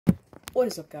What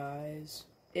is up, guys?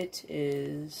 It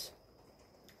is,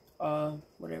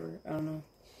 whatever, I don't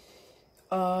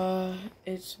know.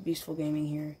 It's Beastful Gaming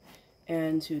here,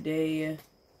 and today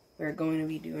we're going to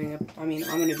be doing I'm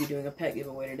going to be doing a pet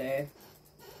giveaway today.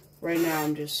 Right now,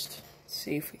 I'm just,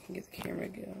 see if we can get the camera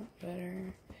go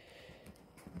better.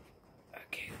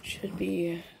 Okay, it should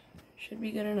be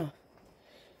good enough.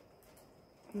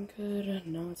 Good,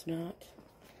 no it's not.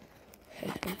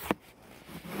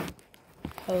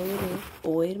 Hold up,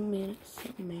 wait a minute,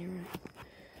 something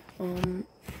there.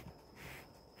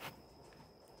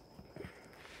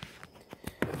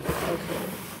 Okay.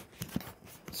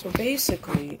 So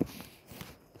basically,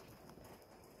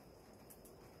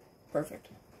 perfect.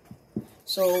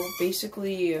 So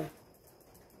basically,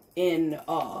 I'm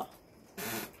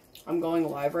going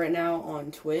live right now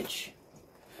on Twitch.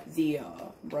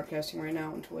 Broadcasting right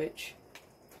now on Twitch.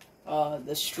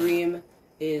 The stream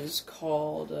is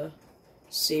called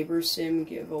Saber Sim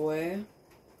Giveaway.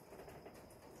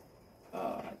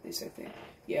 At least I think.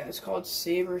 Yeah, it's called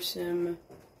Saber Sim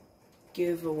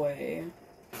Giveaway.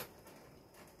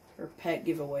 Or Pet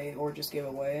Giveaway, or just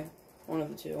Giveaway. One of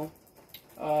the two.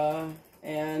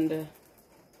 And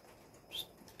just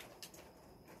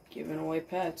giving away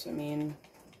pets. I mean,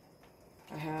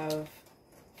 I have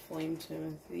Flame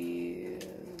Timothy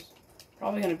is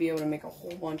probably going to be able to make a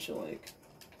whole bunch of, like,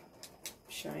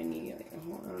 shiny, like, I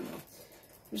don't know.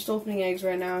 I'm just opening eggs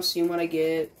right now, seeing what I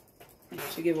get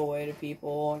to give away to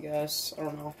people, I guess. I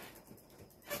don't know.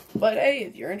 But hey,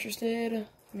 if you're interested,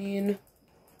 I mean,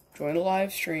 join the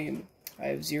live stream. I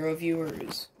have 0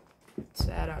 viewers. It's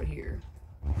sad out here.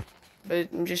 But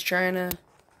I'm just trying to,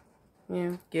 you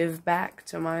know, give back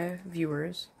to my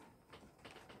viewers.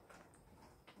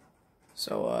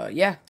 So, yeah.